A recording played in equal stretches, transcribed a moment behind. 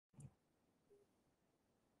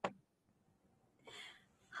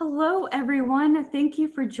Hello, everyone. Thank you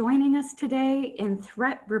for joining us today in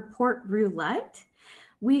Threat Report Roulette.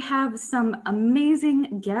 We have some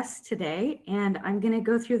amazing guests today, and I'm going to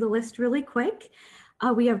go through the list really quick.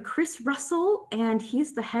 We have Chris Russell, and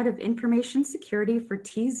he's the head of information security for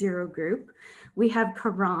T0 Group. We have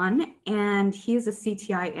Karan, and he is a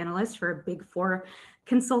CTI analyst for a Big Four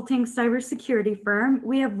consulting cybersecurity firm.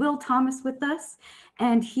 We have Will Thomas with us,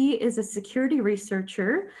 and he is a security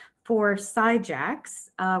researcher for SciJax.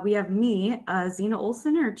 We have me, Zena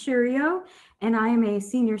Olson, or Cheerio, and I am a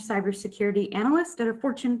senior cybersecurity analyst at a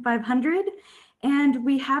Fortune 500. And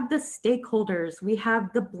we have the stakeholders. We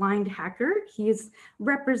have the blind hacker. He's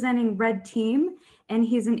representing Red Team, and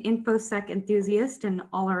he's an InfoSec enthusiast and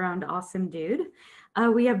all-around awesome dude.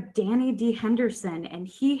 We have Danny D. Henderson, and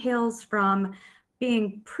he hails from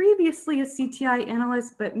being previously a CTI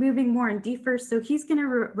analyst, but moving more in DFIR. So he's going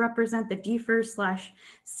to represent the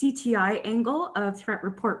DFIR/CTI angle of Threat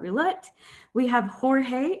Report Roulette. We have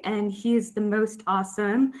Jorge, and he's the most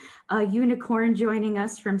awesome unicorn joining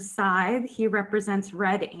us from Scythe. He represents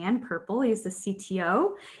red and purple. He's the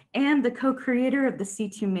CTO and the co-creator of the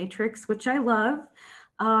C2 Matrix, which I love.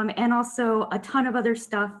 And also a ton of other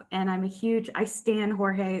stuff. And I stan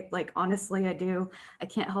Jorge, like honestly, I do. I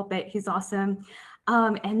can't help it. He's awesome.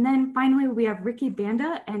 And then finally, we have Ricky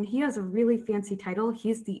Banda, and he has a really fancy title.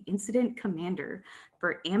 He's the incident commander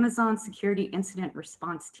for Amazon Security Incident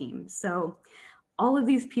Response Team. So all of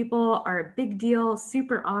these people are a big deal,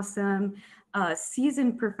 super awesome,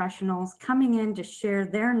 seasoned professionals coming in to share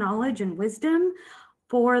their knowledge and wisdom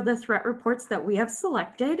for the threat reports that we have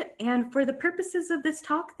selected. And for the purposes of this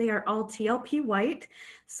talk, they are all TLP white.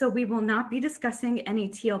 So we will not be discussing any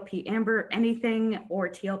TLP amber, anything, or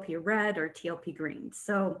TLP red or TLP green.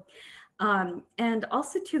 So, and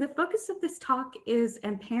also too, the focus of this talk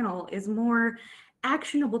and panel is more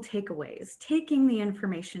actionable takeaways, taking the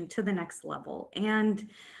information to the next level. And,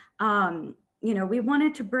 we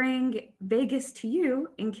wanted to bring Vegas to you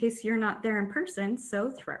in case you're not there in person.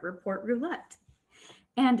 So Threat Report Roulette.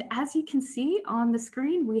 And as you can see on the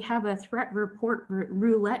screen, we have a Threat Report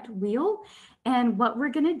Roulette wheel. And what we're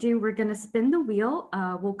going to do, we're going to spin the wheel.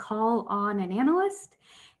 We'll call on an analyst,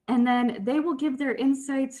 and then they will give their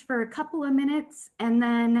insights for a couple of minutes. And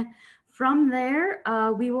then from there,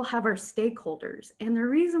 we will have our stakeholders. And the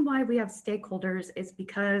reason why we have stakeholders is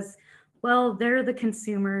because, well, they're the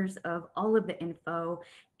consumers of all of the info.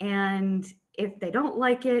 And if they don't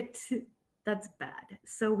like it, that's bad.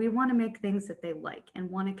 So we want to make things that they like and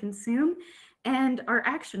want to consume and are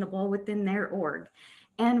actionable within their org.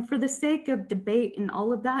 And for the sake of debate and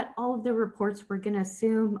all of that, all of the reports we're going to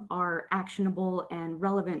assume are actionable and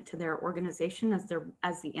relevant to their organization as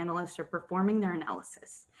the analysts are performing their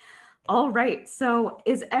analysis. All right, so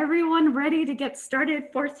is everyone ready to get started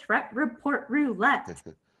for Threat Report Roulette?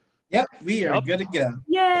 Yep, we are good to go.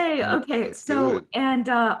 Yay, okay, so, and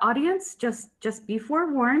audience, just be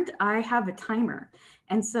forewarned, I have a timer.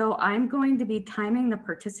 And so I'm going to be timing the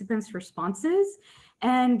participants' responses,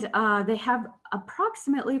 and they have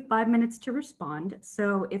approximately 5 minutes to respond.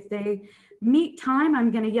 So if they meet time, I'm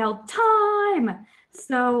gonna yell time.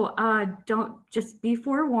 So just be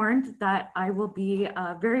forewarned that I will be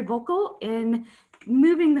very vocal in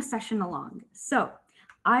moving the session along. So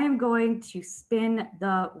I am going to spin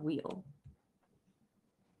the wheel.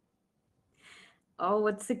 Oh,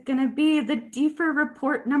 what's it gonna be? The DFIR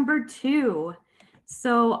report number 2.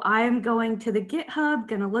 So I'm going to the GitHub,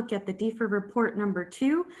 gonna look at the DFIR report number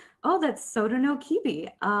 2. Oh, that's Soda no Kibi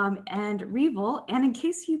and Revil. And in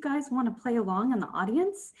case you guys wanna play along in the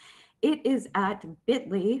audience, it is at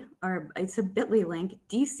bit.ly, or it's a bit.ly link,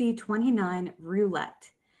 DC29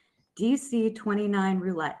 Roulette. DC29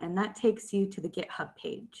 Roulette, and that takes you to the GitHub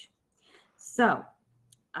page. So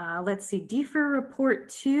let's see, DFIR report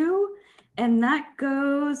 2, and that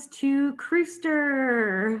goes to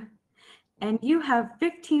Crewster. And you have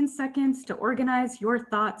 15 seconds to organize your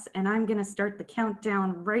thoughts, and I'm going to start the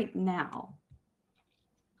countdown right now.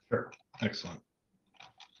 Sure, excellent.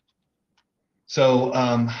 So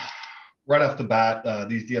right off the bat,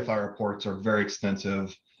 these DFI reports are very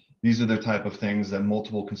extensive. These are the type of things that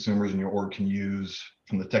multiple consumers in your org can use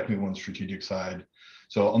from the technical and strategic side.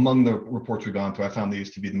 So among the reports we've gone through, I found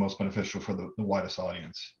these to be the most beneficial for the widest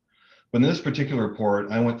audience. But in this particular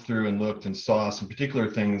report, I went through and looked and saw some particular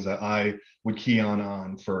things that I would key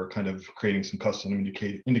on for kind of creating some custom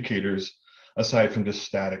indicators, aside from just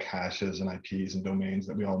static hashes and IPs and domains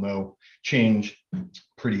that we all know change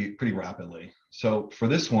pretty rapidly. So for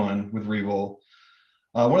this one with Revil,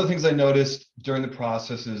 one of the things I noticed during the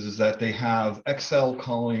process is that they have Excel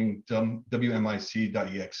calling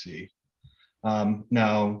wmic.exe.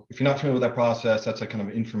 Now, if you're not familiar with that process, that's a kind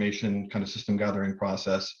of information kind of system gathering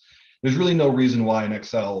process. There's really no reason why an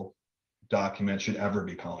Excel document should ever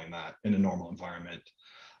be calling that in a normal environment.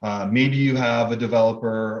 Maybe you have a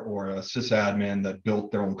developer or a sysadmin that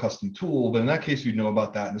built their own custom tool, but in that case, you'd know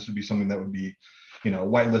about that, and this would be something that would be,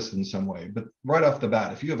 whitelisted in some way. But right off the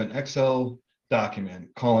bat, if you have an Excel document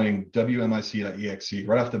calling wmic.exe,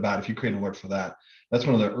 right off the bat, if you create an alert for that, that's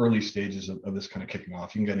one of the early stages of this kind of kicking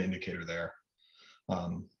off. You can get an indicator there.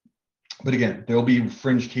 But again, there'll be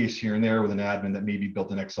fringe case here and there with an admin that maybe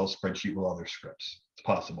built an Excel spreadsheet with all their scripts. It's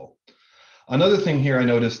possible. Another thing here I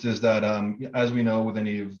noticed is that, as we know with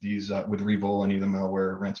any of these, with Revol, any of the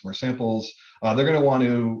malware ransomware samples, they're going to want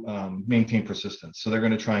to maintain persistence. So they're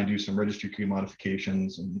going to try and do some registry key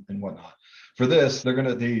modifications and whatnot. For this,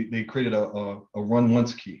 they created a run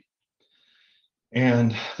once key.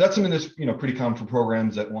 And that's something that's pretty common for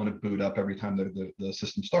programs that want to boot up every time the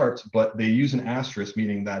system starts, but they use an asterisk,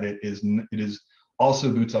 meaning that it is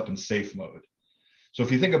also boots up in safe mode. So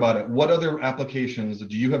if you think about it, what other applications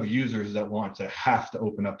do you have users that want to have to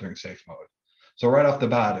open up during safe mode? So right off the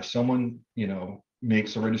bat, if someone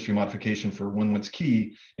makes a registry modification for once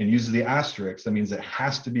key and uses the asterisk, that means it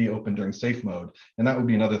has to be open during safe mode. And that would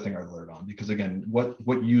be another thing I'd alert on, because again, what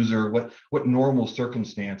normal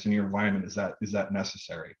circumstance in your environment is that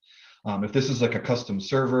necessary? If this is like a custom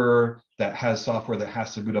server that has software that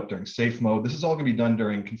has to boot up during safe mode, this is all going to be done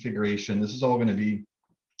during configuration. This is all going to be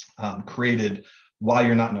created while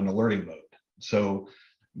you're not in an alerting mode. So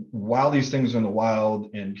while these things are in the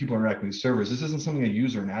wild and people are interacting with servers, this isn't something a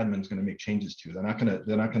user and admin is going to make changes to. They're not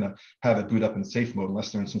going to have it boot up in safe mode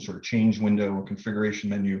unless they're in some sort of change window or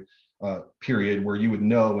configuration menu period where you would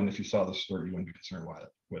know, and if you saw this alert, you wouldn't be concerned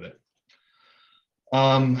with it.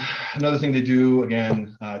 Another thing they do,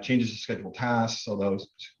 again, changes to scheduled tasks, although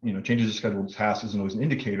changes to scheduled tasks isn't always an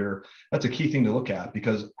indicator. That's a key thing to look at,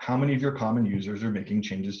 because how many of your common users are making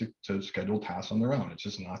changes to scheduled tasks on their own? It's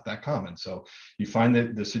just not that common. So you find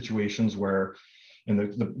that the situations where in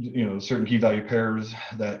the certain key value pairs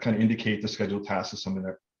that kind of indicate the scheduled task is something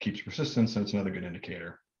that keeps persistence, and it's another good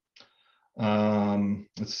indicator.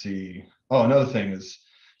 Let's see. Oh, another thing is,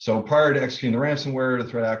 so prior to executing the ransomware, the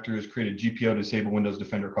threat actors created GPO to disable Windows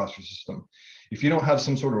Defender across your system. If you don't have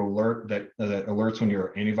some sort of alert that alerts when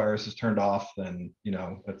your antivirus is turned off, then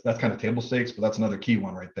that's kind of table stakes, but that's another key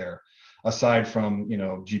one right there. Aside from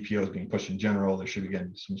GPOs being pushed in general, there should be,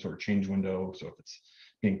 again, some sort of change window. So if it's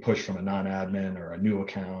being pushed from a non-admin or a new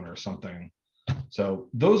account or something. So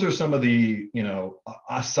those are some of the,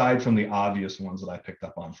 aside from the obvious ones that I picked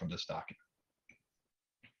up on from this document.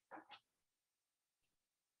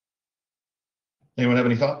 Anyone have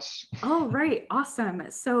any thoughts? All right, awesome.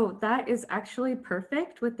 So that is actually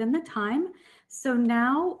perfect within the time. So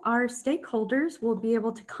now our stakeholders will be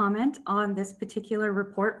able to comment on this particular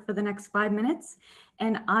report for the next 5 minutes.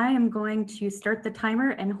 And I am going to start the timer,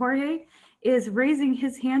 and Jorge is raising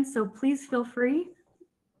his hand, so please feel free.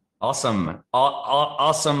 Awesome.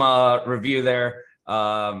 Awesome review there.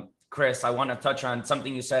 Chris, I want to touch on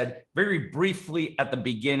something you said very briefly at the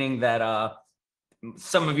beginning that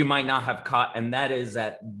some of you might not have caught, and that is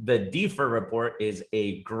that the DFIR report is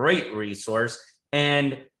a great resource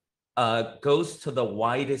and goes to the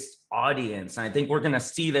widest audience. And I think we're going to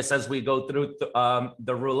see this as we go through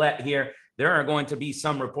the roulette here. There are going to be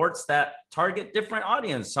some reports that target different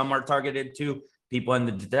audience. Some are targeted to people in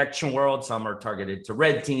the detection world, some are targeted to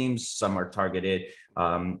red teams, some are targeted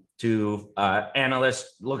to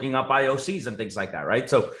analysts looking up IOCs and things like that, right?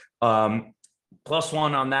 So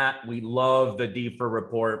 +1 on that. We love the DFIR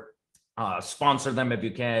report. Sponsor them if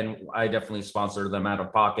you can. I definitely sponsor them out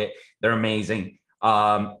of pocket. They're amazing.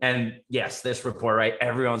 And yes, this report, right?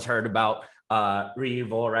 Everyone's heard about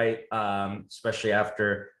Revol, right? Especially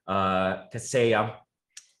after Kaseya.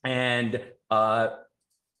 And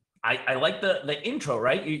I like the intro,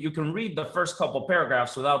 right? You can read the first couple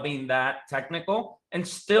paragraphs without being that technical and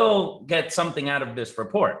still get something out of this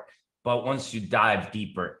report. But once you dive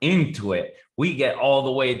deeper into it, we get all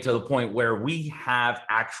the way to the point where we have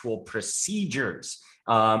actual procedures.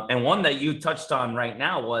 And one that you touched on right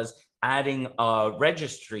now was adding a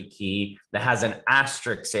registry key that has an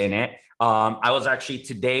asterisk in it. I was actually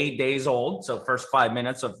today days old. So first 5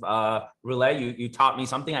 minutes of roulette, you taught me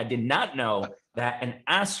something. I did not know that an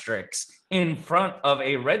asterisk in front of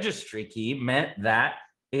a registry key meant that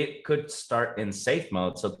it could start in safe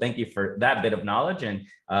mode. So thank you for that bit of knowledge. And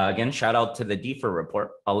again, shout out to the DFIR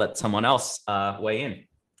report. I'll let someone else weigh in.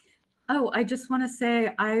 Oh, I just want to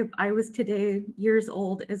say I was today years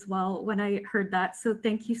old as well when I heard that. So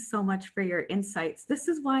thank you so much for your insights. This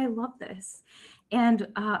is why I love this. And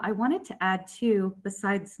I wanted to add too,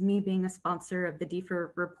 besides me being a sponsor of the DFIR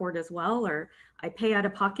report as well, or I pay out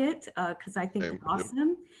of pocket because I think Same, they're yep.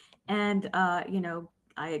 awesome. And, you know,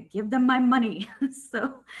 I give them my money.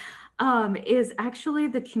 So is actually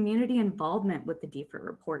the community involvement with the DFIR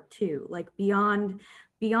report too, like beyond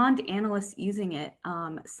analysts using it.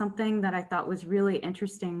 Something that I thought was really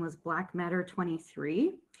interesting was Black Matter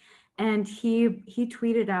 23. And he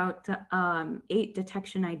tweeted out 8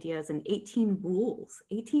 detection ideas and 18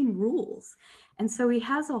 rules. And so he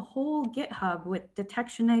has a whole GitHub with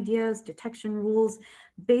detection ideas, detection rules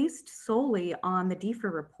based solely on the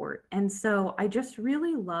DFIR report. And so I just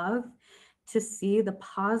really love to see the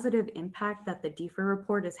positive impact that the DFIR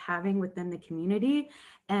report is having within the community,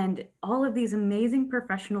 and all of these amazing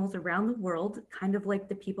professionals around the world, kind of like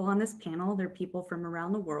the people on this panel, they're people from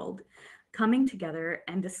around the world, coming together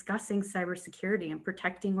and discussing cybersecurity and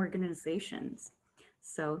protecting organizations.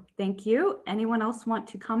 So thank you. Anyone else want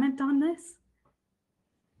to comment on this?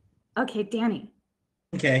 Okay, Danny.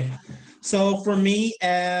 Okay, so for me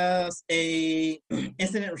as a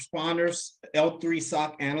incident responders L3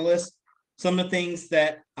 SOC analyst, some of the things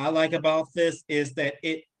that I like about this is that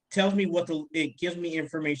it tells me it gives me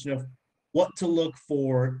information of what to look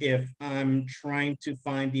for if I'm trying to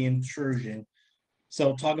find the intrusion.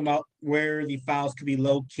 So talking about where the files could be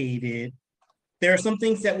located. There are some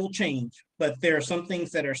things that will change, but there are some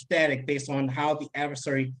things that are static based on how the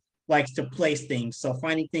adversary likes to place things. So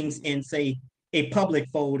finding things in, say, a public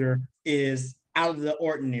folder is out of the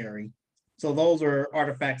ordinary. So those are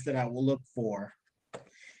artifacts that I will look for.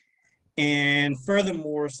 And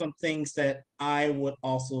furthermore, some things that I would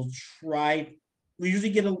also try, we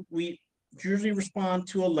usually respond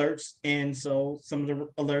to alerts. And so some of the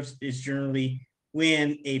alerts is generally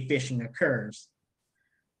when a phishing occurs.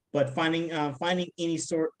 But finding any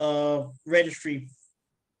sort of registry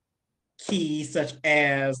key, such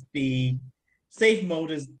as the safe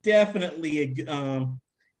mode, is definitely an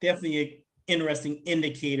interesting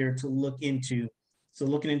indicator to look into. So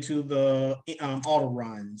looking into the auto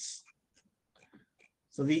runs.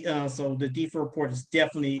 So the DFIR report is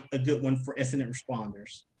definitely a good one for incident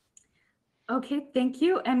responders. Okay, thank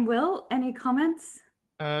you. And Will, any comments?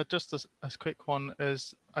 Just a quick one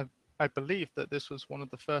is I believe that this was one of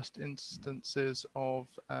the first instances of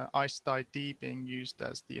iced ID being used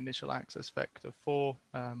as the initial access vector for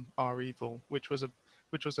REvil, which was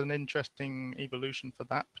an interesting evolution for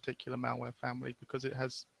that particular malware family because it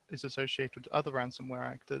is associated with other ransomware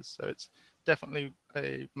actors. So it's definitely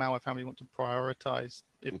a malware family you want to prioritize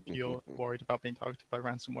if you're worried about being targeted by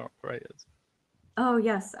ransomware operators. Oh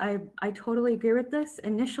yes, I totally agree with this.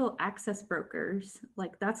 Initial access brokers,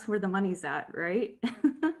 like that's where the money's at, right?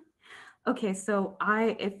 Okay, so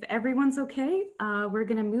if everyone's okay, we're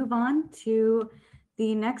gonna move on to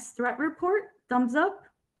the next threat report. Thumbs up,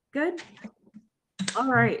 good.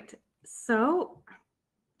 All right, so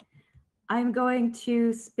I'm going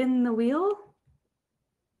to spin the wheel.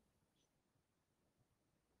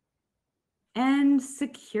 And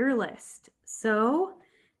secure list. So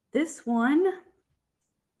this one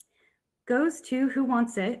goes to, who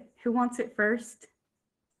wants it? Who wants it first?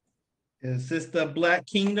 Is this the Black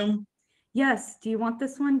Kingdom? Yes, do you want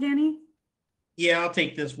this one, Danny? Yeah, I'll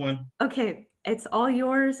take this one. Okay, it's all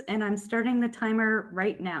yours and I'm starting the timer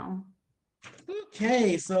right now.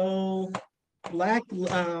 Okay, so Black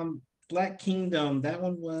Kingdom, that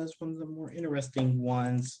one was one of the more interesting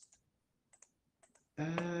ones.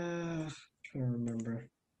 Trying to remember.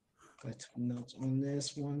 I took notes on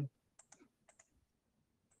this one.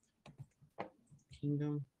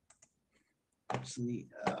 Kingdom. Actually,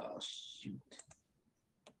 oh shoot.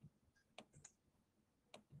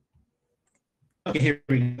 Okay, here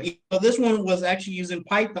we go. So this one was actually using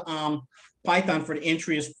Python for the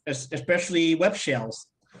entry, especially web shells.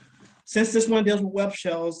 Since this one deals with web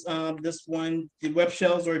shells, the web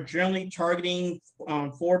shells are generally targeting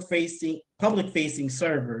forward-facing, public-facing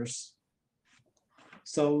servers.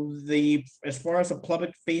 So as far as the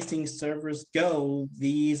public-facing servers go,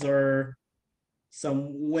 these are some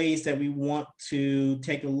ways that we want to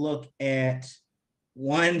take a look at.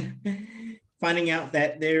 One, finding out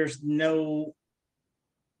that there's no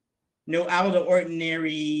out of the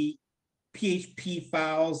ordinary PHP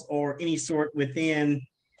files or any sort within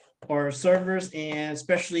our servers, and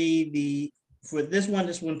especially for this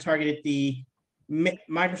one targeted the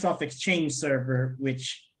Microsoft Exchange server,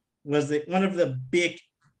 which was one of the big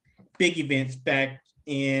events back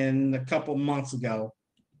in a couple months ago.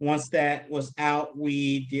 Once that was out,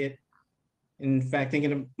 we did, in fact,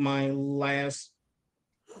 thinking of my last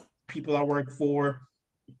people I worked for,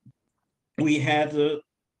 we had to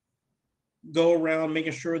go around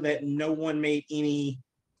making sure that no one made any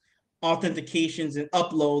authentications and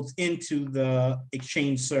uploads into the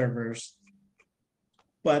Exchange servers.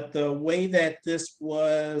 But the way that this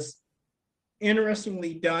was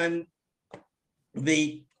interestingly done,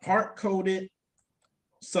 they hard coded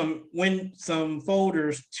some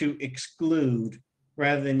folders to exclude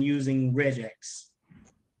rather than using regex.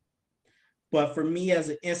 But for me as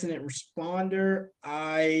an incident responder,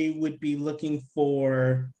 I would be looking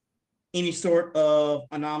for any sort of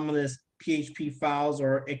anomalous PHP files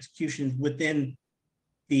or executions within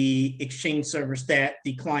the Exchange servers that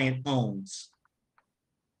the client owns.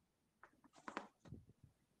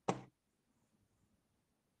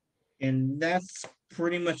 And that's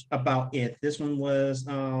pretty much about it. This one went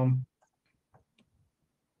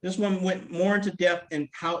more into depth in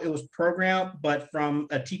how it was programmed, but from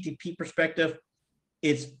a TTP perspective,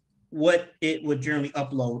 it's what it would generally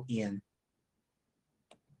upload in.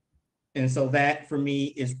 And so that for me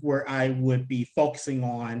is where I would be focusing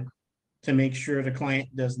on to make sure the client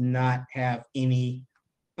does not have any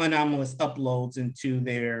anomalous uploads into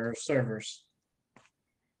their servers.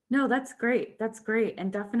 No, that's great. That's great.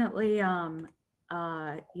 And definitely,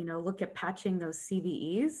 look at patching those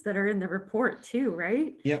CVEs that are in the report too,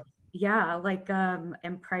 right? Yep. Yeah, like, and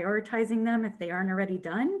prioritizing them if they aren't already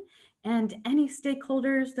done. And any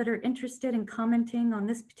stakeholders that are interested in commenting on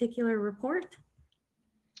this particular report?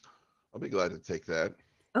 I'll be glad to take that.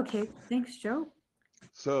 Okay, thanks, Joe.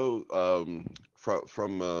 So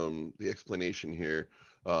from the explanation here,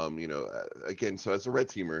 again, so as a red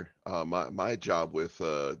teamer, my job with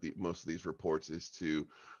most of these reports is to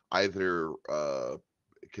either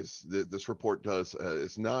because this report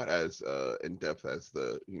is not as in depth as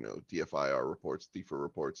the DFIR reports, DFIR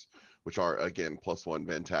reports, which are again +1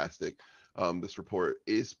 fantastic. This report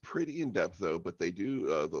is pretty in depth though, but they do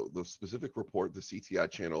the specific report, the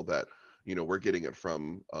CTI channel that we're getting it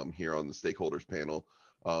from here on the stakeholders panel.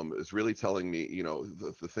 Is really telling me,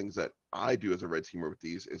 the things that I do as a red teamer with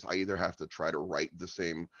these is I either have to try to write the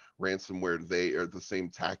same ransomware the same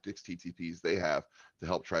tactics, TTPs they have to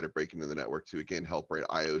help try to break into the network to, again, help write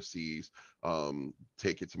IOCs,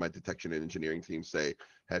 take it to my detection and engineering team, say,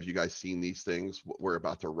 have you guys seen these things? We're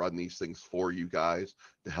about to run these things for you guys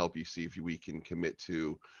to help you see if we can commit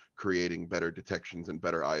to creating better detections and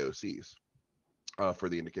better IOCs for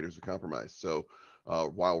the indicators of compromise. So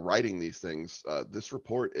while writing these things, this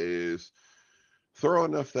report is thorough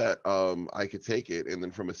enough that I could take it. And then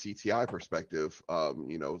from a CTI perspective,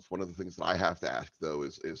 it's one of the things that I have to ask though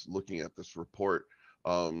is looking at this report,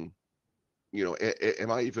 am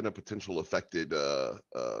I even a potential affected, an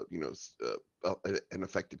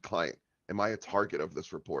affected client? Am I a target of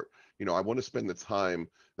this report? I want to spend the time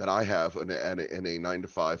that I have in a 9 to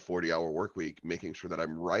 5, 40-hour work week, making sure that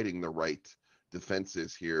I'm writing the right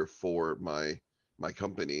defenses here for my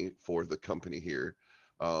company, for the company here.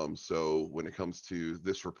 So when it comes to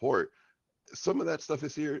this report, some of that stuff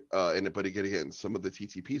is here, but again, some of the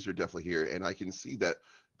TTPs are definitely here, and I can see that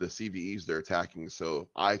the CVEs they're attacking. So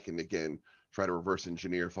I can again try to reverse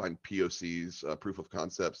engineer, find POCs, proof of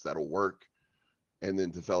concepts that'll work, and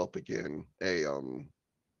then develop again a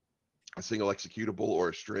single executable or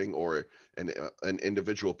a string or an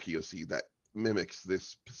individual POC that mimics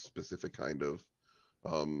this specific kind of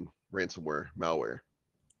ransomware malware.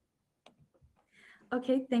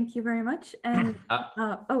 Okay, thank you very much. And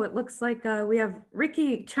it looks like we have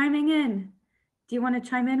Ricky chiming in. Do you want to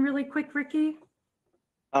chime in really quick, Ricky?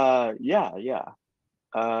 Yeah.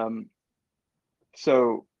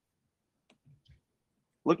 So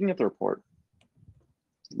looking at the report,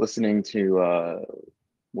 listening to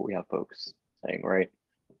what we have folks saying, right?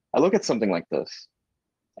 I look at something like this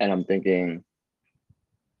and I'm thinking,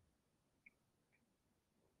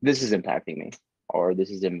 this is impacting me, or this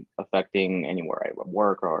is affecting anywhere I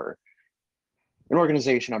work or an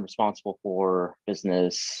organization I'm responsible for,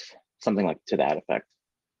 business, something like to that effect.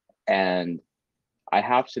 And I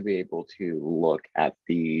have to be able to look at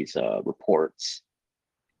these reports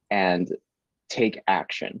and take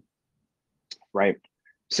action, right?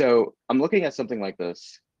 So I'm looking at something like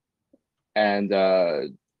this, and I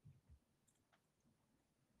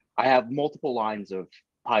have multiple lines of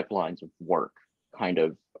pipelines of work kind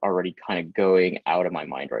of already going out of my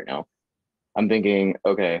mind right now. I'm thinking,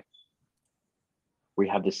 okay, we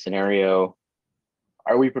have this scenario.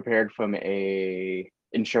 Are we prepared from a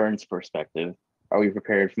insurance perspective? Are we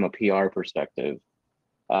prepared from a PR perspective?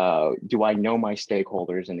 Do I know my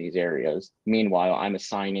stakeholders in these areas? Meanwhile, I'm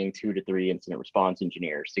assigning 2 to 3 incident response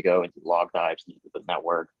engineers to go into log dives into the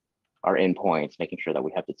network, our endpoints, making sure that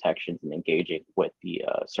we have detections and engaging with the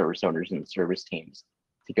service owners and the service teams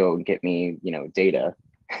to go and get me, data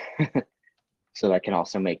so that I can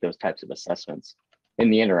also make those types of assessments. In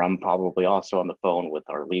the interim, I'm probably also on the phone with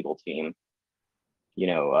our legal team, you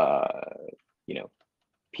know,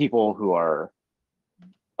 people who are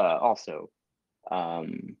also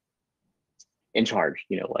in charge,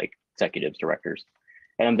 like executives, directors.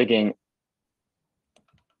 And I'm thinking,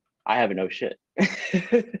 I have a no shit.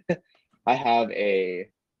 I have a,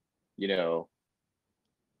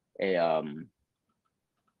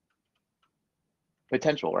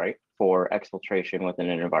 potential, right, for exfiltration within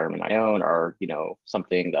an environment I own, or,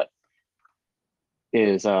 something that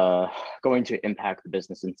is going to impact the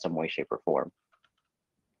business in some way, shape, or form.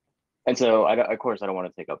 And so, of course, I don't want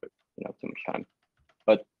to take up, too much time.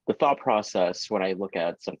 But the thought process when I look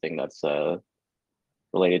at something that's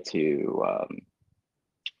related to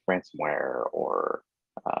ransomware or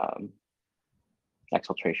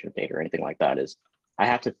exfiltration of data or anything like that is I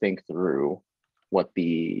have to think through what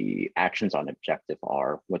the actions on objective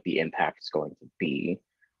are, what the impact is going to be,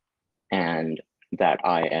 and that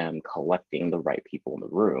I am collecting the right people in the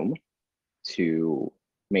room to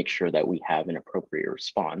make sure that we have an appropriate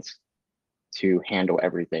response to handle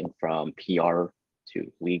everything from PR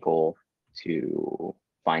to legal to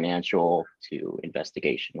financial to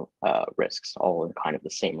investigation risks, all in kind of the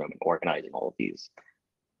same room, and organizing all of these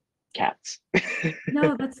cats.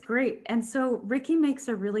 No, that's great. And so Ricky makes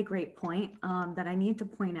a really great point that I need to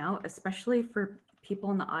point out, especially for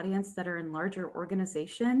people in the audience that are in larger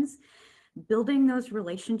organizations, building those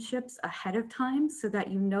relationships ahead of time so that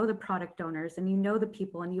you know the product owners and you know the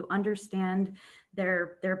people and you understand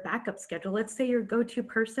their backup schedule. Let's say your go-to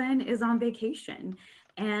person is on vacation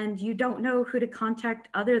and you don't know who to contact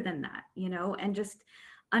other than that, and just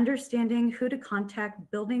understanding who to contact,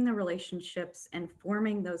 building the relationships and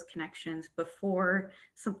forming those connections before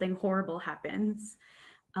something horrible happens.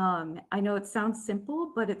 I know it sounds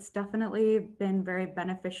simple, but it's definitely been very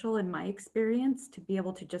beneficial in my experience to be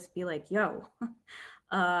able to just be like, yo,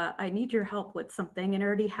 I need your help with something, and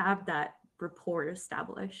already have that rapport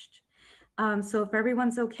established. So if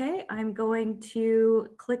everyone's okay, I'm going to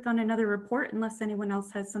click on another report unless anyone else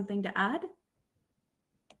has something to add.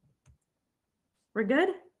 We're good?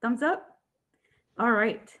 Thumbs up? All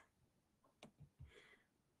right.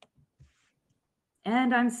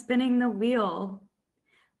 And I'm spinning the wheel.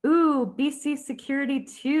 Ooh, BC Security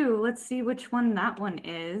 2. Let's see which one that one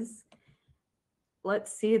is.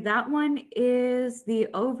 Let's see, that one is the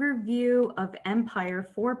overview of Empire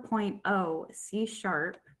 4.0 C#.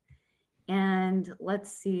 And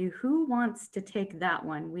let's see, who wants to take that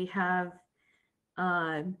one? We have,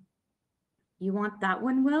 you want that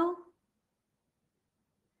one, Will?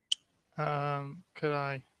 Could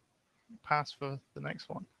I pass for the next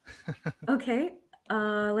one? Okay,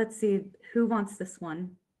 let's see, who wants this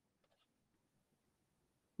one?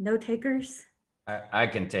 No takers? I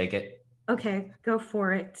can take it. Okay, go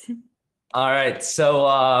for it. All right,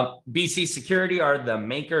 so BC Security are the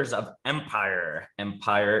makers of Empire.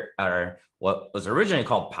 Empire, or what was originally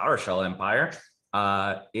called PowerShell Empire,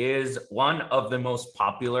 is one of the most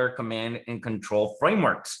popular command and control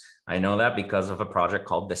frameworks. I know that because of a project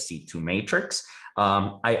called the C2 Matrix.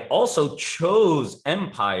 I also chose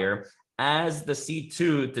Empire as the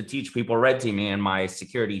C2 to teach people red teaming in my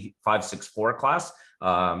Security 564 class,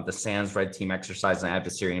 the SANS Red Team Exercise and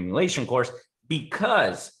Adversary Emulation course,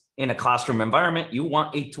 because in a classroom environment, you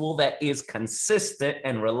want a tool that is consistent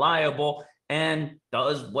and reliable and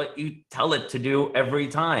does what you tell it to do every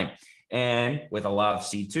time. And with a lot of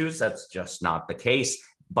C2s, that's just not the case,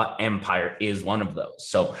 but Empire is one of those.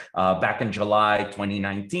 So back in July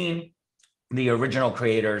 2019, the original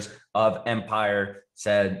creators of Empire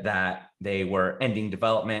said that they were ending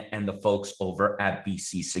development, and the folks over at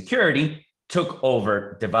BC Security took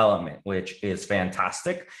over development, which is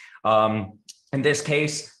fantastic. In this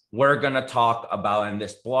case, we're going to talk about, in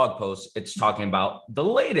this blog post, it's talking about the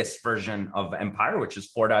latest version of Empire, which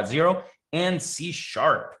is 4.0 and C#.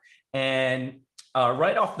 And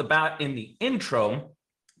right off the bat in the intro,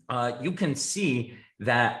 you can see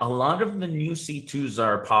that a lot of the new C2s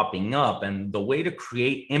are popping up, and the way to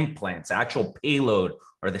create implants, actual payload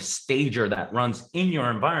or the stager that runs in your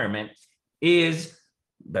environment is,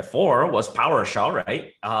 before was PowerShell,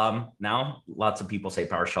 right? Now, lots of people say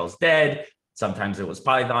PowerShell is dead. Sometimes it was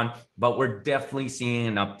Python, but we're definitely seeing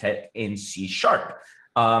an uptick in C#.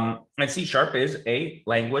 And C# is a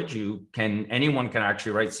language. Anyone can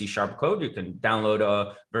actually write C# code. You can download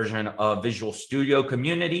a version of Visual Studio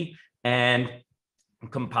Community and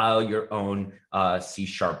compile your own C#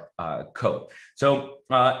 code. So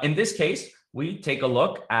in this case, we take a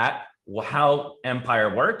look at how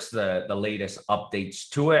Empire works, the latest updates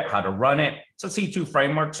to it, how to run it. It's a C2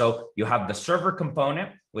 framework. So you have the server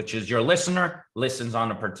component, which is your listener listens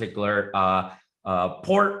on a particular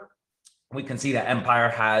port. We can see that Empire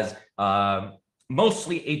has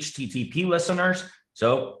mostly HTTP listeners.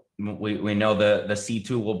 So we know the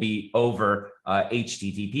C2 will be over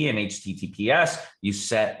HTTP and HTTPS. You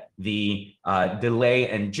set the delay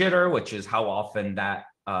and jitter, which is how often that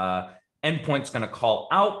endpoint's going to call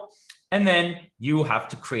out. And then you have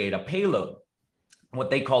to create a payload, what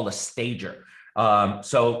they call a stager.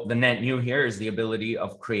 So the net new here is the ability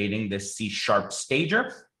of creating this C#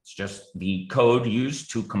 stager. It's just the code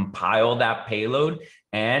used to compile that payload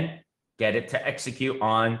and get it to execute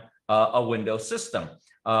on a Windows system.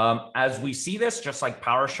 As we see this, just like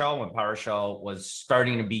PowerShell, when PowerShell was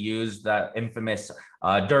starting to be used, that infamous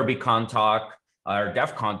DerbyCon talk or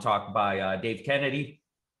DEFCON talk by Dave Kennedy,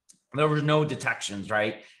 there was no detections,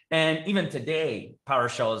 right? And even today,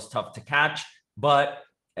 PowerShell is tough to catch, but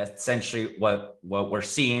essentially what we're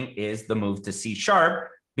seeing is the move to C#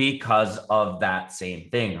 because of that same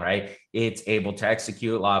thing, right? It's able to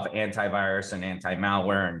execute. A lot of antivirus and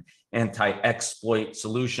anti-malware and anti-exploit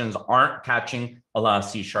solutions aren't catching a lot of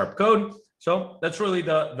C# code. So that's really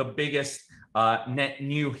the biggest net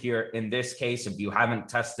new here in this case. If you haven't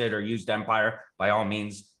tested or used Empire, by all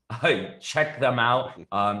means, check them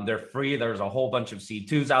out. They're free. There's a whole bunch of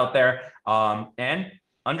C2s out there, and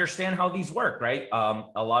understand how these work, right?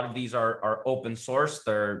 A lot of these are open source.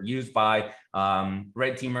 They're used by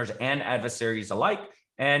red teamers and adversaries alike,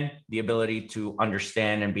 and the ability to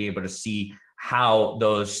understand and be able to see how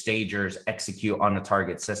those stagers execute on a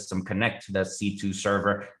target system, connect to the C2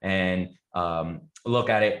 server, and look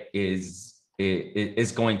at it is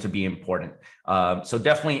going to be important. So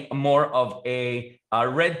definitely more of a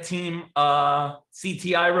red team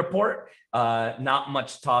CTI report, not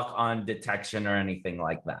much talk on detection or anything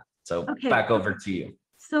like that. So Okay. back over to you.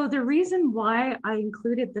 So the reason why I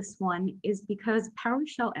included this one is because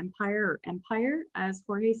PowerShell Empire, or Empire, as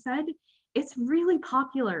Jorge said, it's really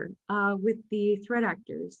popular with the threat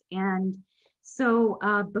actors. And so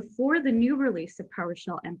before the new release of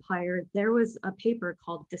PowerShell Empire, there was a paper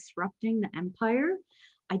called Disrupting the Empire,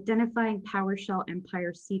 Identifying PowerShell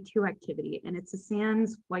Empire C2 Activity. And it's a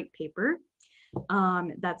SANS white paper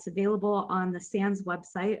that's available on the SANS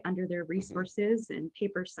website under their resources and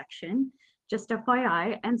paper section, just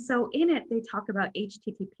FYI. And so in it, they talk about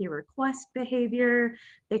HTTP request behavior.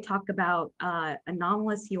 They talk about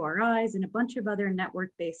anomalous URIs and a bunch of other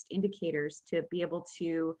network-based indicators to be able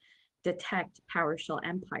to detect PowerShell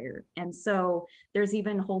Empire. And so there's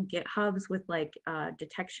even whole GitHubs with like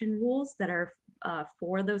detection rules that are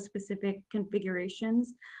for those specific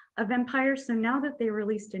configurations of Empire. So now that they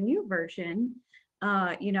released a new version,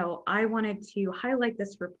 you know, I wanted to highlight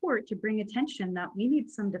this report to bring attention that we need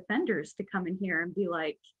some defenders to come in here and be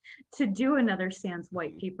like, to do another SANS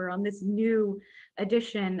white paper on this new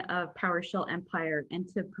edition of PowerShell Empire and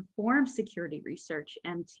to perform security research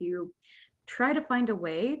and to try to find a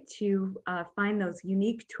way to find those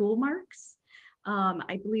unique tool marks.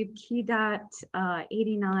 I believe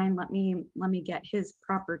Ch33r10, let me get his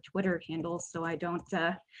proper Twitter handle so I don't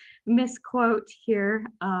misquote here.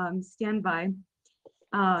 Stand by.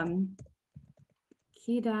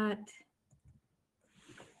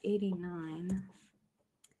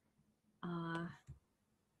 Ch33r10,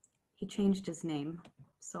 he changed his name,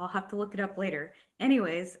 so I'll have to look it up later.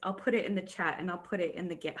 Anyways, I'll put it in the chat and I'll put it in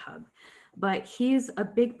the GitHub. But he's a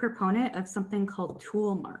big proponent of something called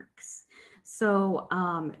tool marks. So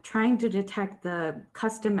trying to detect the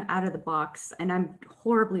custom out of the box, and I'm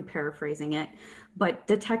horribly paraphrasing it, but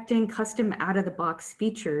detecting custom out of the box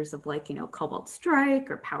features of like, you know, Cobalt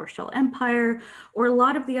Strike or PowerShell Empire, or a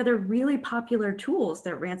lot of the other really popular tools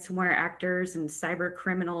that ransomware actors and cyber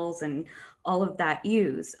criminals and all of that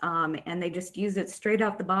use. And they just use it straight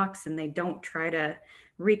out the box and they don't try to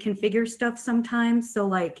reconfigure stuff sometimes. So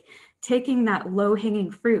like taking that low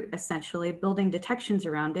hanging fruit, essentially building detections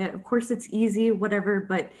around it. Of course, it's easy, whatever,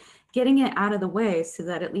 but getting it out of the way so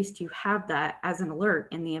that at least you have that as an alert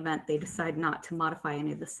in the event they decide not to modify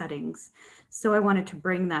any of the settings. So I wanted to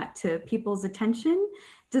bring that to people's attention.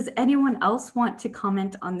 Does anyone else want to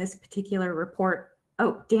comment on this particular report?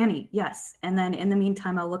 Oh, Danny, yes. And then in the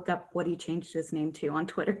meantime, I'll look up what he changed his name to on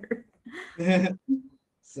Twitter.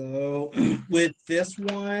 So with this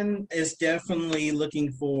one, it's definitely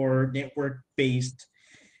looking for network-based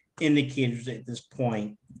indicators at this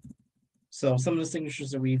point. So some of the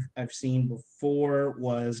signatures that I've seen before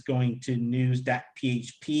was going to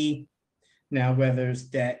news.php. Now, whether it's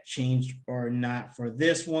that changed or not for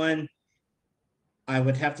this one, I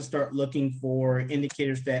would have to start looking for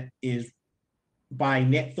indicators that is by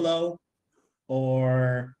NetFlow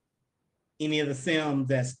or any of the sim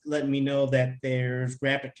that's letting me know that there's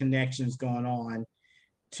rapid connections going on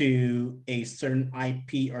to a certain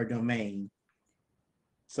IP or domain.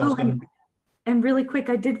 So it's going to be. And really quick,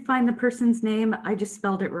 I did find the person's name. I just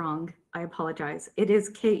spelled it wrong. I apologize. It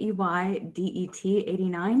is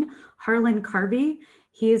KEYDET89, Harlan Carvey.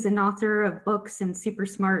 He is an author of books and super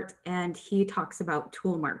smart, and he talks about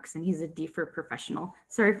tool marks, and he's a DFIR professional.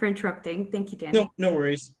 Sorry for interrupting. Thank you, Danny. No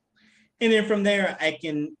worries. And then from there, I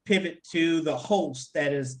can pivot to the host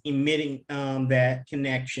that is emitting that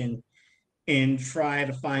connection and try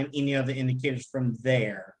to find any other indicators from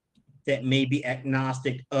there that may be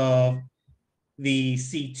agnostic of the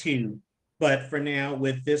C2. But for now,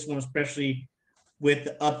 with this one, especially with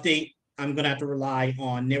the update, I'm going to have to rely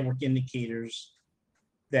on network indicators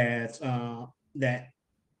that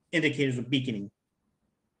indicators of beaconing.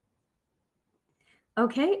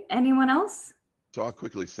 Okay, anyone else? So I'll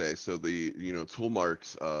quickly say, so the, tool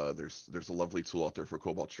marks, there's a lovely tool out there for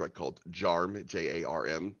Cobalt Strike called JARM,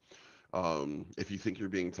 JARM. If you think you're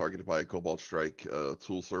being targeted by a Cobalt Strike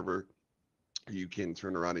tool server, you can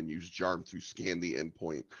turn around and use JARM to scan the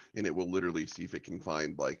endpoint, and it will literally see if it can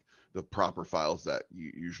find like the proper files that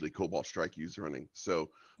usually Cobalt Strike use running. So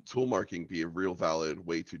tool marking be a real valid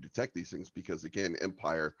way to detect these things, because again,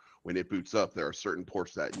 Empire, when it boots up, there are certain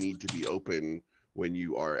ports that need to be open when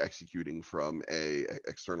you are executing from a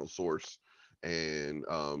external source. And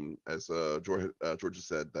as Georgia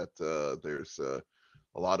said, that there's a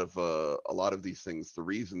lot of these things, the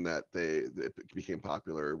reason that it became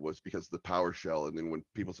popular was because of the PowerShell. And then when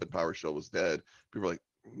people said PowerShell was dead, people were like,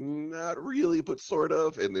 not really, but sort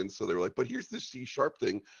of. And then so they were like, but here's this C#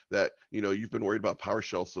 thing that, you've been worried about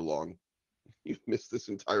PowerShell so long. You've missed this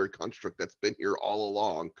entire construct that's been here all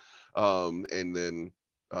along. And then,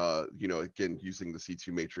 again, using the C2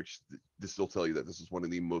 matrix, this will tell you that this is one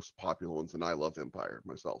of the most popular ones, and I love Empire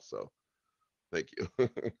myself. So thank you.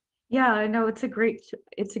 Yeah, I know it's a great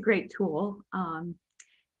tool.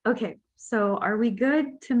 Okay, so are we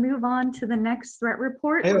good to move on to the next threat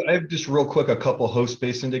report? I have just real quick a couple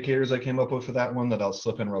host-based indicators I came up with for that one that I'll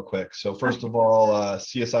slip in real quick. So first of all,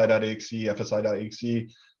 CSI.exe,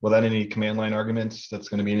 FSI.exe, without any command line arguments, that's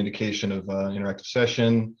going to be an indication of interactive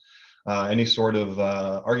session. Any sort of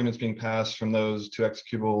arguments being passed from those two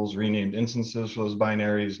executables, renamed instances for those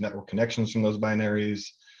binaries, network connections from those binaries,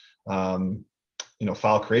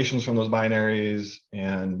 file creations from those binaries,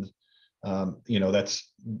 and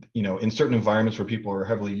that's in certain environments where people are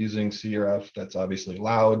heavily using CRF, that's obviously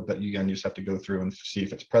allowed, but again, you just have to go through and see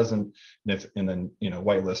if it's present, and then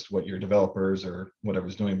whitelist what your developers or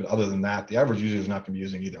whatever's doing. But other than that, the average user is not going to be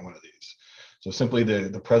using either one of these. So simply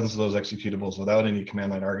the presence of those executables without any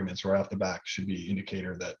command line arguments right off the back should be an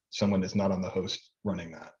indicator that someone is not on the host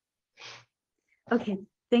running that. Okay,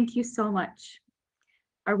 thank you so much.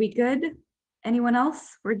 Are we good? Anyone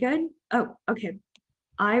else? We're good? Oh, okay.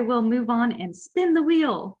 I will move on and spin the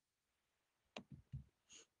wheel.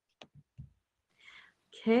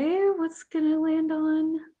 Okay, what's gonna land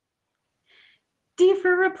on?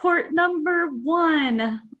 DFIR report number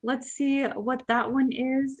 1. Let's see what that one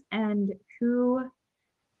is and who.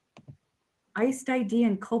 Iced ID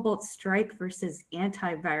and Cobalt Strike versus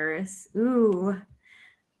antivirus. Ooh,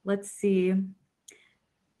 let's see.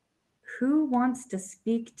 Who wants to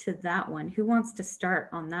speak to that one? Who wants to start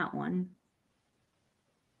on that one?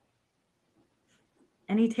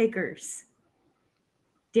 Any takers?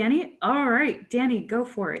 Danny? All right, Danny, go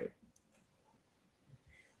for it.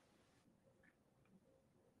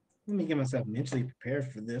 Let me get myself mentally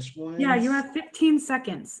prepared for this one. Yeah, you have 15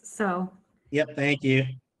 seconds, so. Yep, thank you.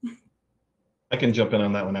 I can jump in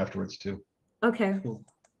on that one afterwards too. Okay. Cool.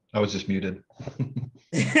 I was just muted.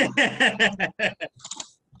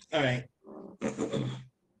 All right.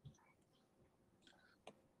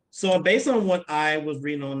 So based on what I was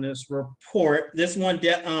reading on this report, this one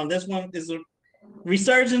is a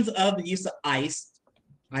resurgence of the use of ICE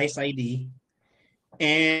ID.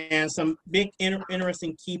 And some big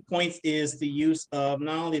interesting key points is the use of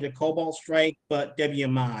not only the Cobalt Strike, but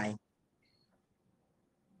WMI.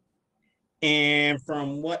 And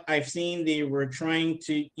from what I've seen, they were trying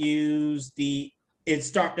to use it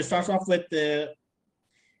starts off with the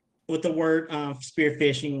word spear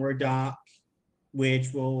phishing, word doc,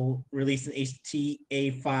 which will release an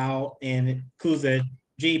HTA file, and it includes a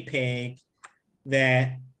JPEG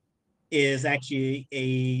that is actually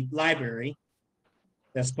a library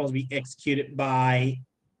that's supposed to be executed by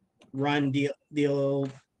run deal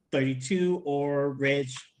 32 or reg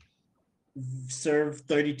serve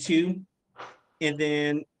 32. And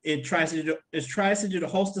then it tries to do the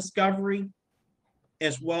host discovery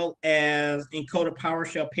as well as encoded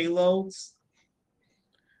PowerShell payloads.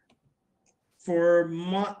 for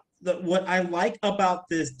what I like about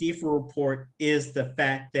this DEFA report is the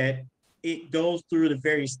fact that it goes through the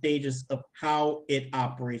various stages of how it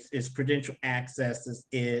operates, its credential accesses,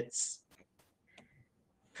 its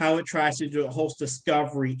how it tries to do a host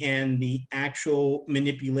discovery and the actual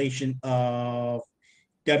manipulation of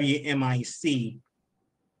WMIC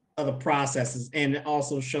of the processes. And it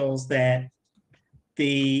also shows that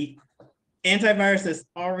the antivirus that's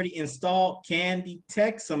already installed can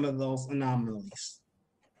detect some of those anomalies.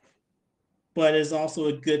 But it's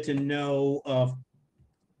also good to know of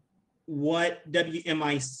what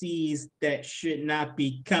WMICs that should not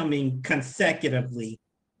be coming consecutively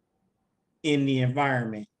in the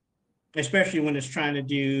environment, especially when it's trying to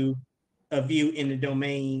do a view in the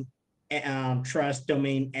domain trust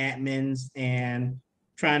domain admins and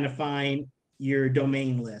trying to find your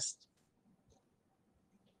domain list.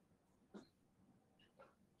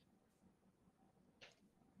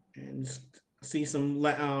 And see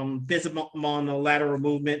some visible on the lateral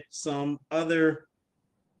movement. Some other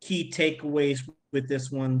key takeaways with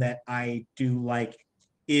this one that I do like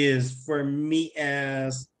is, for me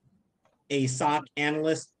as a SOC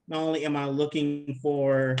analyst, not only am I looking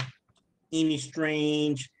for any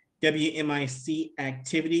strange WMIC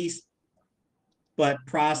activities, but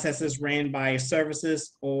processes ran by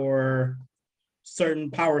services or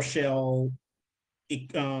certain PowerShell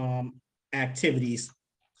activities,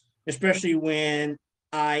 especially when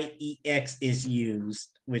IEX is used,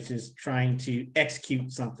 which is trying to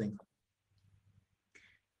execute something.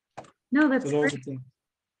 No, that's So those great.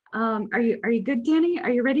 are Are you good, Danny?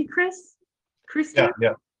 Are you ready, Chris? Chris? Yeah,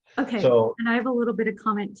 yeah. Okay. So And I have a little bit of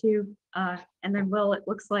comment too. And then Will, it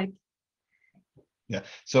looks like. yeah.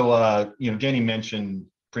 So you know, Danny mentioned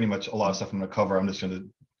pretty much a lot of stuff I'm going to cover. I'm just going to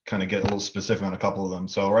kind of get a little specific on a couple of them.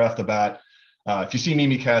 So right off the bat, if you see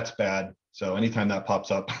Mimikatz, bad. So anytime that pops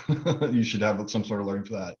up, you should have some sort of learning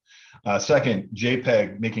for that. Second,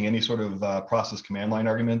 JPEG making any sort of process command line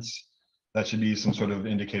arguments. That should be some sort of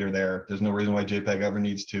indicator there. There's no reason why JPEG ever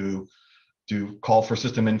needs to do call for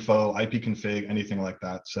system info, IP config, anything like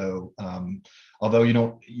that. So although you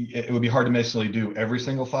don't, it would be hard to necessarily do every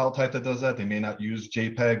single file type that does that. They may not use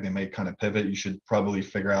JPEG. They may kind of pivot. You should probably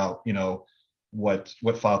figure out, you know, what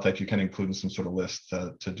file type you can include in some sort of list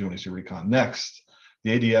to do an issue recon. Next,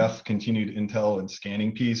 the ADF continued intel and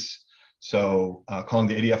scanning piece. So calling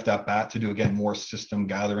the ADF.bat to do, again, more system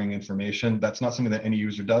gathering information. That's not something that any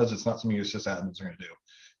user does. It's not something your sysadmins are going to do.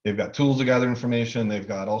 They've got tools to gather information. They've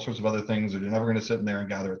got all sorts of other things. They're never going to sit in there and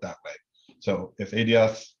gather it that way. So if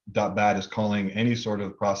ADF.bat is calling any sort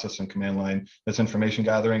of process and command line that's information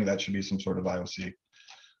gathering, that should be some sort of IOC.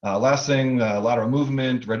 Last thing, lateral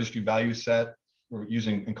movement, registry value set. We're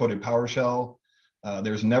using encoded PowerShell.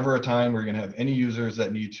 There's never a time where you're going to have any users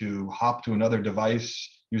that need to hop to another device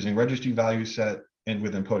using registry value set and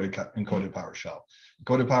with encoded PowerShell.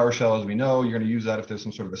 Encoded PowerShell, as we know, you're going to use that if there's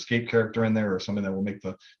some sort of escape character in there or something that will make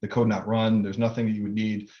the code not run. There's nothing that you would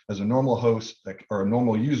need as a normal host or a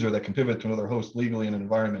normal user that can pivot to another host legally in an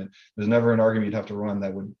environment. There's never an argument you'd have to run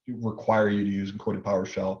that would require you to use encoded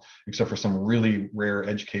PowerShell, except for some really rare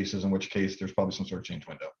edge cases, in which case there's probably some sort of change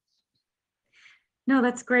window. No,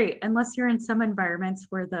 that's great. Unless you're in some environments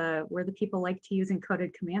where the people like to use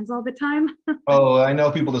encoded commands all the time. Oh, I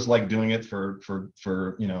know people just like doing it for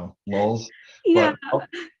you know, lulls. Yeah.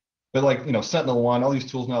 But like, you know, Sentinel-1, all these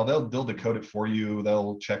tools now, they'll decode it for you.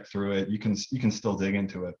 They'll check through it. You can still dig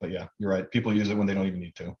into it. But yeah, you're right. People use it when they don't even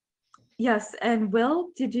need to. Yes. And Will,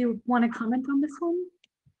 did you want to comment on this one?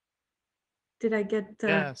 Did I get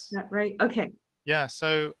Yes. that right? Okay. Yeah,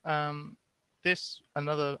 so this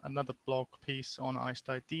another blog piece on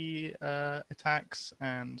IcedID attacks,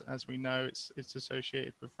 and as we know, it's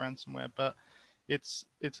associated with ransomware, but it's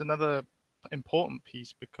another important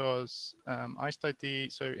piece because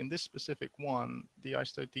IcedID. So in this specific one, the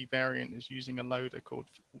IcedID variant is using a loader called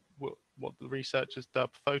what the researchers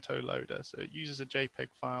dub photo loader. So it uses a JPEG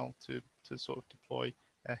file to sort of deploy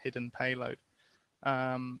a hidden payload.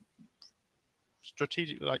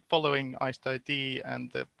 Strategic, like following IcedID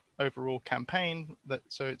and the overall campaign,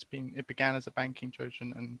 it began as a banking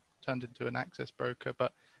Trojan and turned into an access broker,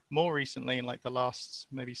 but more recently, in like the last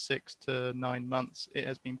maybe 6 to 9 months, it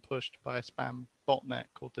has been pushed by a spam botnet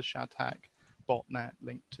called the Shatak botnet,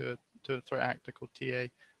 linked to a threat actor called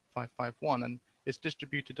TA551, and it's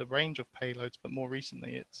distributed a range of payloads, but more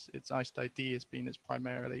recently its IcedID has been its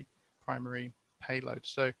primary payload.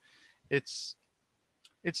 So it's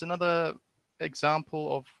another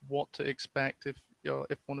example of what to expect if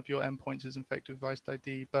one of your endpoints is infected with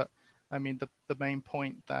IcedID. But I mean, the main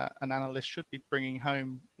point that an analyst should be bringing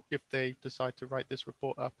home if they decide to write this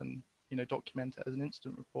report up and, you know, document it as an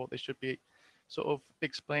incident report, they should be sort of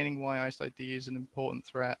explaining why ICID is an important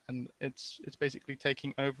threat, and it's basically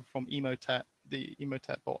taking over from Emotet, the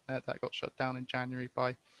Emotet botnet that got shut down in January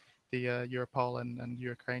by the Europol and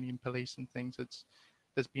Ukrainian police and things.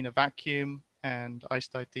 There's been a vacuum, and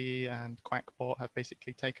ICID and Quackbot have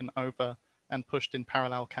basically taken over and pushed in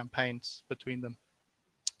parallel campaigns between them.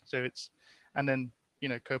 So and then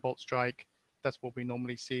Cobalt Strike. That's what we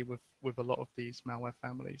normally see with a lot of these malware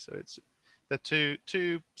families. So the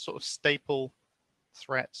two sort of staple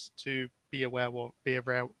threats to be aware of,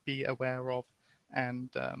 and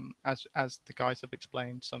as the guys have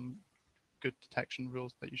explained, some good detection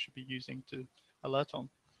rules that you should be using to alert on.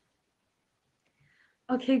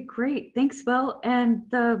 Okay, great. Thanks, Will. And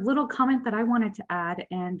the little comment that I wanted to add,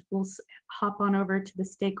 and we'll hop on over to the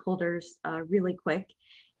stakeholders really quick,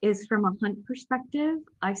 is from a hunt perspective.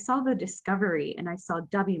 I saw the discovery and I saw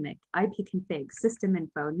WMIC, ipconfig, system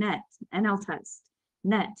info, net, NLTest,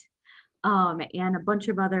 net, and a bunch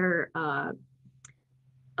of other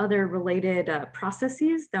related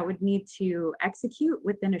processes that would need to execute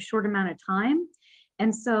within a short amount of time.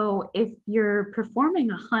 And so if you're performing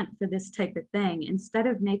a hunt for this type of thing, instead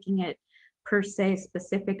of making it per se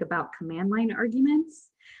specific about command line arguments,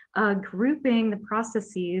 grouping the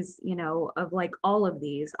processes, of like all of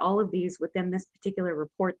these within this particular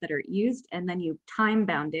report that are used, and then you time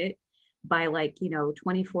bound it by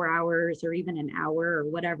 24 hours or even an hour or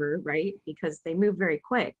whatever, right? Because they move very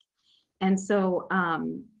quick. And so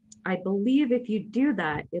I believe if you do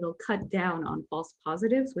that, it'll cut down on false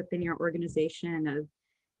positives within your organization of,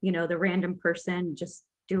 the random person just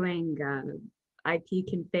doing IP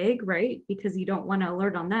config, right? Because you don't want to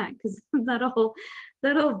alert on that, because that'll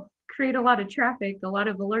create a lot of traffic, a lot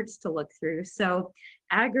of alerts to look through. So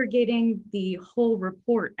aggregating the whole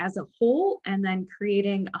report as a whole, and then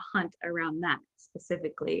creating a hunt around that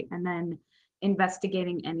specifically, and then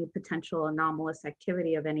investigating any potential anomalous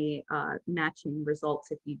activity of any matching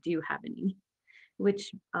results if you do have any,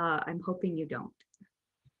 which I'm hoping you don't.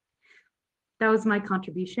 That was my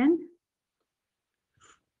contribution.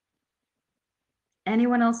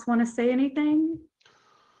 Anyone else want to say anything?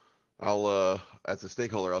 I'll as a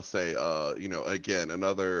stakeholder, I'll say, again,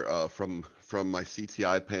 another from my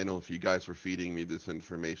CTI panel, if you guys were feeding me this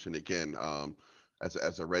information again,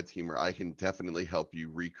 as a red teamer, I can definitely help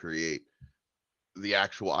you recreate the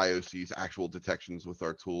actual IOCs, actual detections with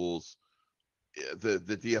our tools. The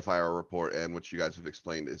DFIR report and what you guys have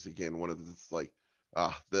explained is again one of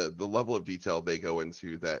the level of detail they go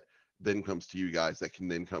into that then comes to you guys, that can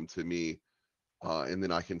then come to me, and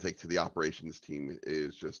then I can take to the operations team,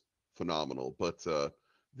 is just phenomenal. But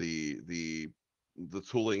the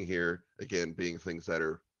tooling here, again, being things that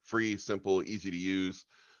are free, simple, easy to use,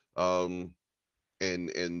 but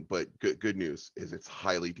good news is it's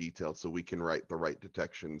highly detailed, so we can write the right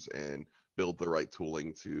detections and build the right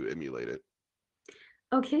tooling to emulate it.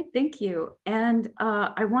 Okay, thank you. And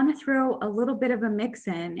I want to throw a little bit of a mix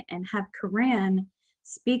in and have Karan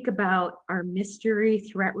speak about our mystery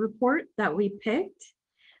threat report that we picked.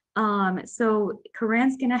 So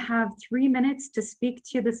Karan's going to have 3 minutes to speak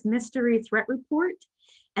to this mystery threat report,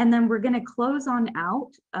 and then we're going to close on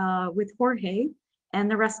out with Jorge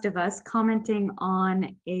and the rest of us commenting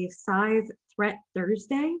on a size threat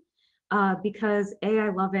Thursday, because A, I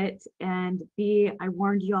love it, and B, I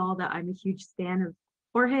warned you all that I'm a huge fan of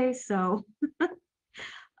Jorge. So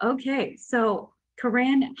okay, so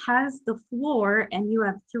Karan has the floor and you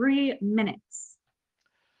have 3 minutes.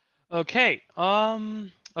 Okay.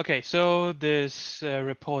 Okay. So this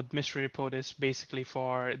mystery report, is basically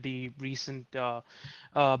for the recent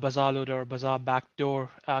Bazaar Loader, Bazaar Backdoor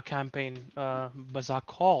campaign, Bazaar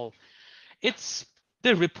Call. It's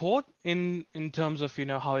the report in terms of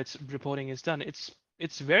how its reporting is done.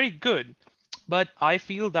 It's very good, but I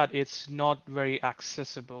feel that it's not very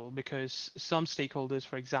accessible, because some stakeholders,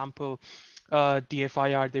 for example,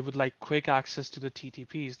 DFIR, they would like quick access to the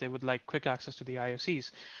TTPs. They would like quick access to the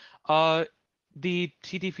IOCs. The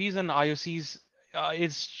TTPs and IOCs,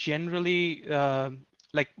 it's generally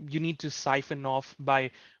like you need to siphon off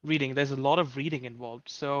by reading. There's a lot of reading involved.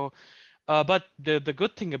 So, but the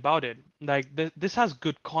good thing about it, like this has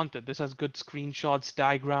good content. This has good screenshots,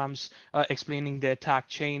 diagrams explaining the attack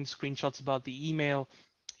chain, screenshots about the email,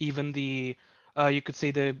 even the you could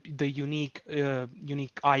say the unique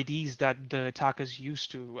IDs that the attackers use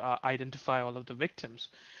to identify all of the victims.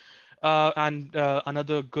 And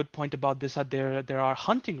another good point about this are there are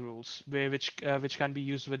hunting rules which can be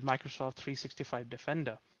used with Microsoft 365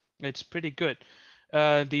 Defender. It's pretty good.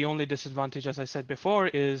 The only disadvantage, as I said before,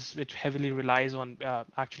 is it heavily relies on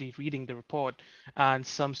actually reading the report, and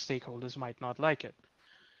some stakeholders might not like it.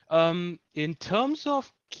 In terms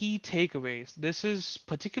of key takeaways. This is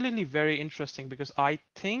particularly very interesting because I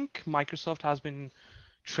think Microsoft has been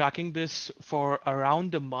tracking this for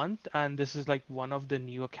around a month, and this is like one of the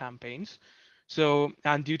newer campaigns. So,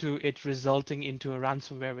 and due to it resulting into a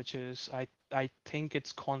ransomware, which is, I think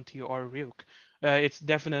it's Conti or Ryuk, it's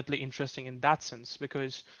definitely interesting in that sense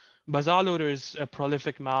because Bazaar Loader is a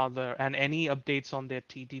prolific malware, and any updates on their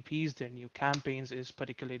TTPs, their new campaigns, is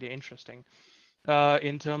particularly interesting.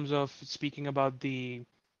 In terms of speaking about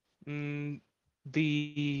mm,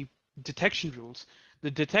 the detection rules. The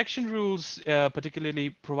detection rules, particularly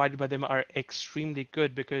provided by them, are extremely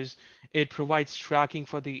good because it provides tracking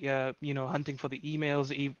for the, hunting for the emails.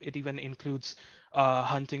 It even includes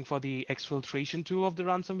hunting for the exfiltration tool of the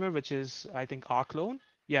ransomware, which is, I think, Arclone.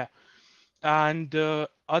 Yeah. And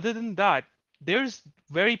other than that, there's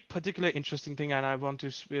very particular interesting thing, and I want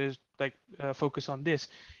to focus on this,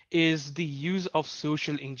 is the use of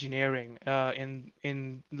social engineering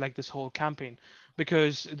in like this whole campaign,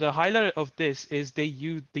 because the highlight of this is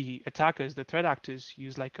the attackers, the threat actors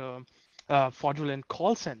use like a fraudulent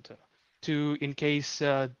call center to, in case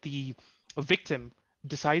the victim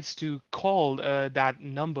decides to call that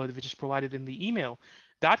number which is provided in the email,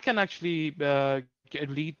 that can actually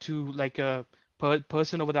lead to like a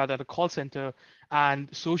person over that at a call center and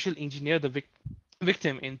social engineer the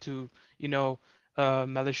victim into,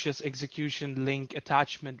 malicious execution, link,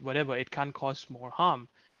 attachment, whatever. It can cause more harm.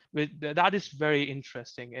 That is very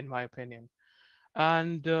interesting in my opinion.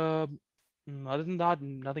 And other than that,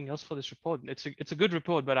 nothing else for this report. It's a good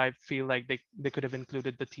report, but I feel like they could have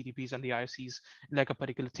included the TTPs and the IOCs in like a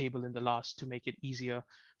particular table in the last to make it easier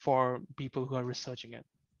for people who are researching it.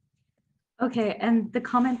 Okay, and the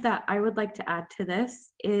comment that I would like to add to this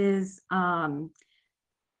is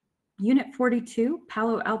Unit 42,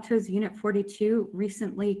 Palo Alto's Unit 42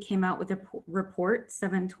 recently came out with a report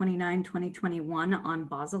 7/29/2021 on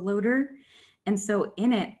Baseloader. And so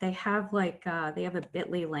in it, they have like, they have a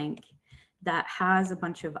bit.ly link that has a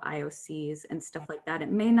bunch of IOCs and stuff like that. It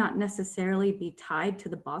may not necessarily be tied to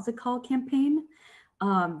the Basicall campaign.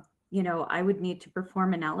 I would need to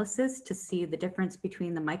perform analysis to see the difference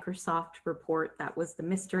between the Microsoft report that was the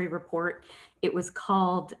mystery report. It was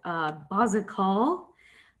called Basicall.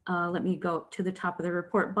 Let me go to the top of the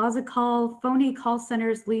report. Basicall, phony call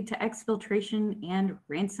centers lead to exfiltration and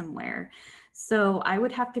ransomware. So I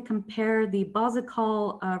would have to compare the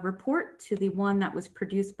Basicall report to the one that was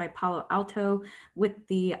produced by Palo Alto with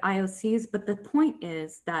the IOCs. But the point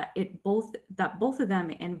is that both of them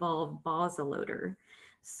involve Baseloader.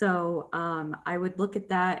 So I would look at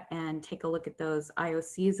that and take a look at those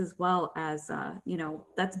IOCs as well as,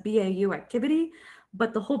 that's BAU activity.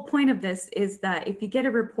 But the whole point of this is that if you get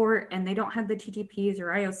a report and they don't have the TTPs or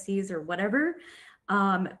IOCs or whatever,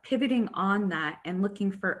 pivoting on that and looking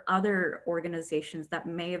for other organizations that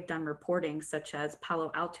may have done reporting, such as Palo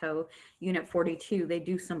Alto Unit 42, they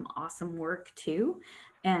do some awesome work too,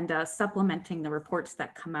 and supplementing the reports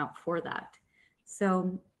that come out for that.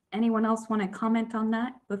 So anyone else want to comment on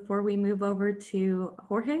that before we move over to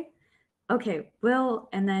Jorge? Okay, Will,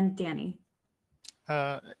 and then Danny.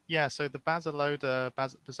 Yeah, so the Baseloader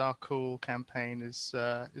Bazaar Cool campaign is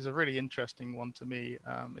a really interesting one to me.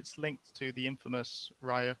 It's linked to the infamous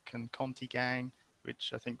Ryuk and Conti gang,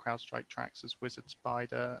 which I think CrowdStrike tracks as Wizard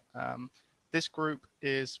Spider. This group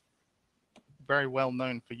is very well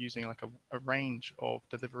known for using like a range of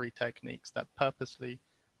delivery techniques that purposely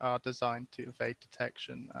are designed to evade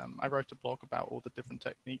detection. I wrote a blog about all the different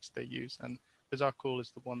techniques they use, and Bazaar Cool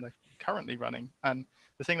is the one they're currently running. And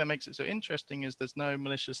the thing that makes it so interesting is there's no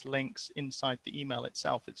malicious links inside the email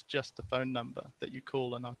itself. It's just the phone number that you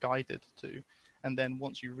call and are guided to. And then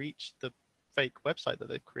once you reach the fake website that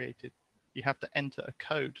they've created, you have to enter a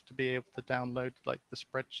code to be able to download like the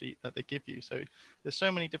spreadsheet that they give you. So there's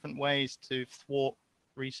so many different ways to thwart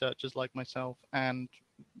researchers like myself and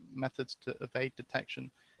methods to evade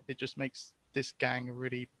detection. It just makes this gang a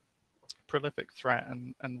really prolific threat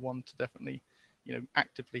and one to definitely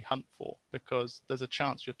actively hunt for, because there's a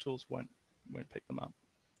chance your tools won't pick them up.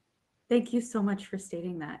 Thank you so much for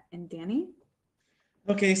stating that. And Danny?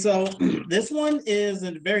 Okay, so this one is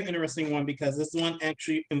a very interesting one because this one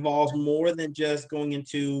actually involves more than just going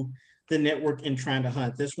into the network and trying to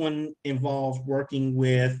hunt. This one involves working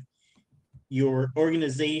with your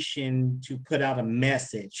organization to put out a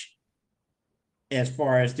message as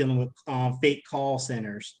far as dealing with fake call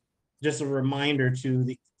centers. Just a reminder to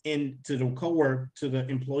the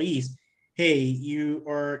employees, hey, you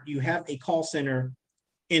have a call center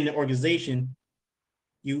in the organization.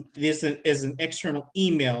 This is an external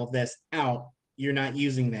email that's out. You're not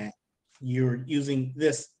using that. You're using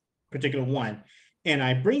this particular one. And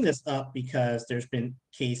I bring this up because there's been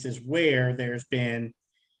cases where there's been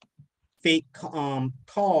fake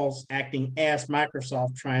calls acting as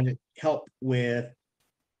Microsoft trying to help with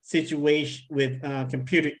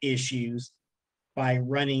computer issues by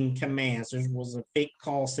running commands. There was a fake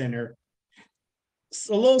call center. It's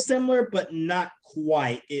a little similar, but not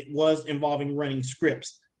quite. It was involving running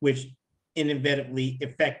scripts, which inevitably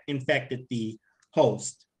infected the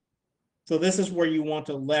host. So this is where you want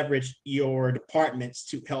to leverage your departments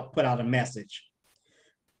to help put out a message.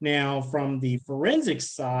 Now, from the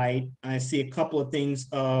forensics side, I see a couple of things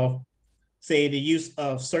of, say, the use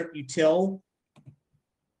of cert-util,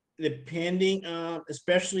 depending,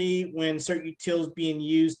 especially when cert-util is being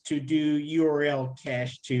used to do URL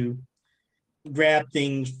cache to grab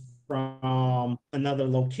things from another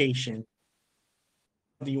location.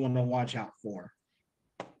 What do you want to watch out for?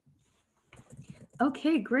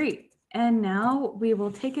 Okay, great. And now we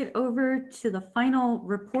will take it over to the final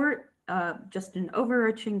report, just an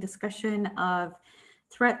overarching discussion of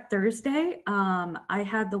Threat Thursday. I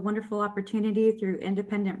had the wonderful opportunity through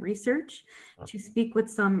independent research to speak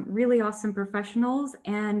with some really awesome professionals,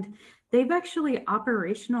 and they've actually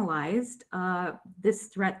operationalized this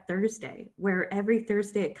Threat Thursday, where every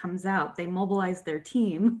Thursday it comes out, they mobilize their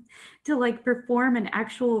team to like perform an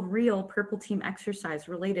actual real purple team exercise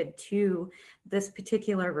related to this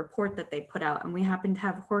particular report that they put out. And we happen to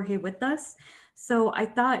have Jorge with us. So I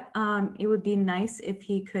thought it would be nice if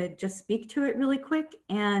he could just speak to it really quick.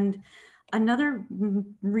 And another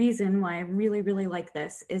reason why I really, really like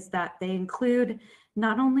this is that they include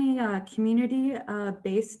not only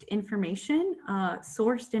community-based information,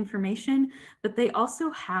 sourced information, but they also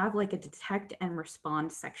have like a detect and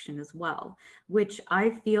respond section as well, which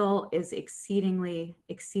I feel is exceedingly,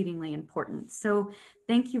 exceedingly important. So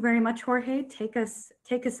thank you very much, Jorge. Take us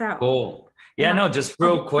out. Cool. Yeah, no, just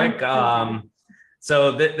real quick.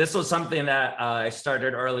 So this was something that I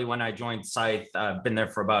started early when I joined Scythe. I've been there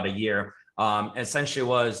for about a year. Essentially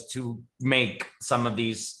was to make some of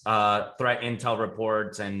these threat intel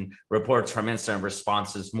reports and reports from incident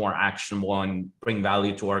responses more actionable and bring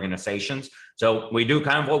value to organizations. So we do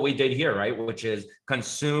kind of what we did here, right? Which is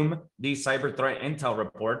consume these cyber threat intel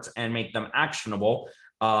reports and make them actionable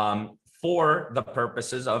for the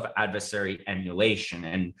purposes of adversary emulation.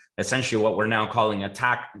 And essentially what we're now calling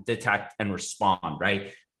attack, detect, and respond,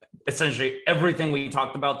 right? Essentially everything we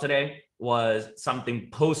talked about today was something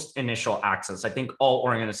post initial access. I think all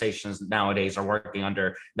organizations nowadays are working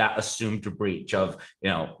under that assumed breach of,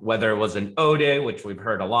 whether it was an ODE, which we've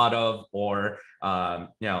heard a lot of, or,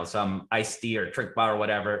 some ICE or TrickBot or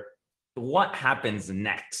whatever. What happens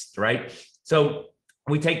next, right? So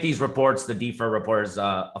we take these reports, the DFIR report is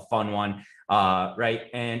a fun one, right?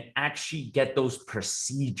 And actually get those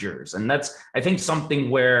procedures. And that's, I think,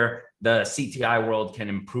 something where the CTI world can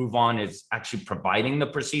improve on is actually providing the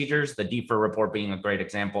procedures, the DFIR report being a great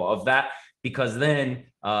example of that, because then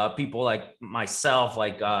people like myself,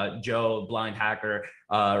 like Joe, blind hacker,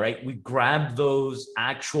 right? We grab those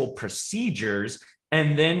actual procedures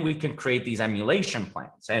and then we can create these emulation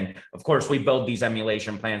plans. And of course, we build these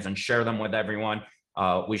emulation plans and share them with everyone.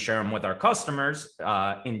 We share them with our customers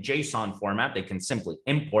in JSON format. They can simply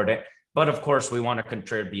import it. But of course, we want to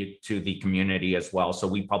contribute to the community as well. So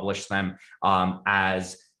we publish them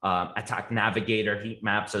as attack navigator heat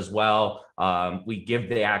maps as well. We give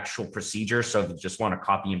the actual procedure. So if you just want to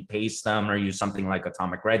copy and paste them or use something like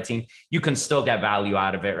Atomic Red Team, you can still get value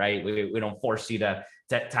out of it, right? We don't force you to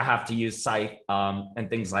have to use Scythe and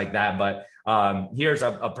things like that. But here's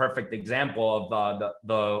a perfect example of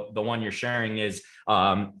the one you're sharing is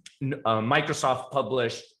Microsoft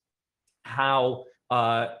published how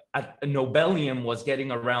Nobelium was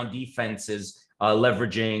getting around defenses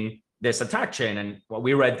leveraging this attack chain. And what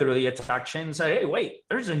we read through the attack chain and said, hey, wait,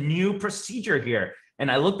 there's a new procedure here. And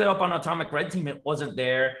I looked it up on Atomic Red Team, it wasn't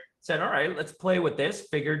there. Said, all right, let's play with this,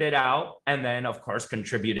 figured it out, and then of course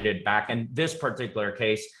contributed it back. And this particular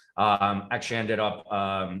case actually ended up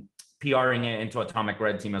PRing it into Atomic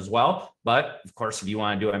Red Team as well. But of course, if you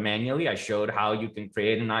want to do it manually, I showed how you can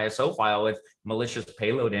create an ISO file with malicious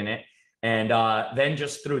payload in it. And then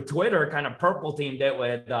just through Twitter, kind of purple teamed it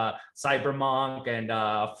with Cybermonk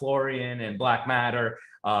and Florian and Black Matter.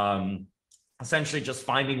 Essentially just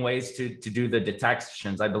finding ways to do the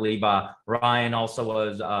detections. I believe Ryan also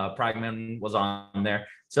was, Pragman was on there.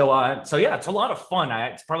 So yeah, it's a lot of fun.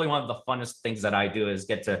 It's probably one of the funnest things that I do is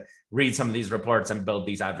get to read some of these reports and build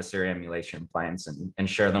these adversary emulation plans and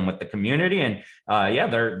share them with the community. And yeah,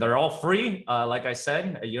 they're all free. Like I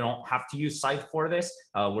said, you don't have to use Scythe for this.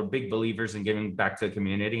 We're big believers in giving back to the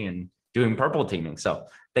community, and doing purple teaming. So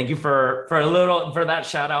thank you for that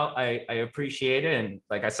shout out. I appreciate it. And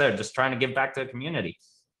like I said, just trying to give back to the community.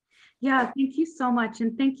 Yeah, thank you so much.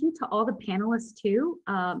 And thank you to all the panelists too.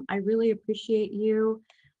 I really appreciate you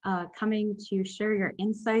coming to share your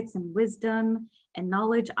insights and wisdom and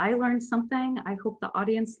knowledge. I learned something. I hope the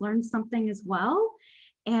audience learned something as well.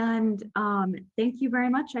 And thank you very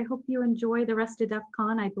much. I hope you enjoy the rest of DEF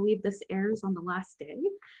CON. I believe this airs on the last day.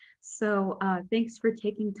 So thanks for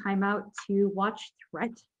taking time out to watch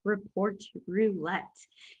Threat Report Roulette.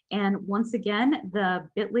 And once again, the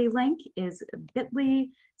bit.ly link is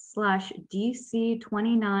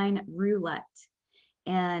bit.ly/DC29 roulette.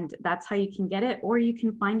 And that's how you can get it, or you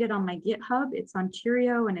can find it on my GitHub. It's on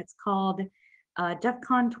Cheerio and it's called DEF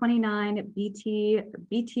CON 29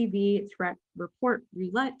 BTV Threat Report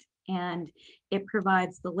Roulette. And it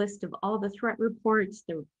provides the list of all the threat reports,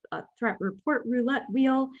 the threat report roulette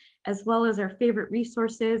wheel, as well as our favorite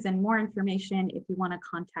resources and more information if you want to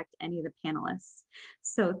contact any of the panelists.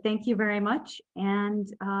 So thank you very much and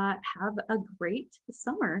have a great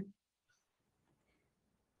summer.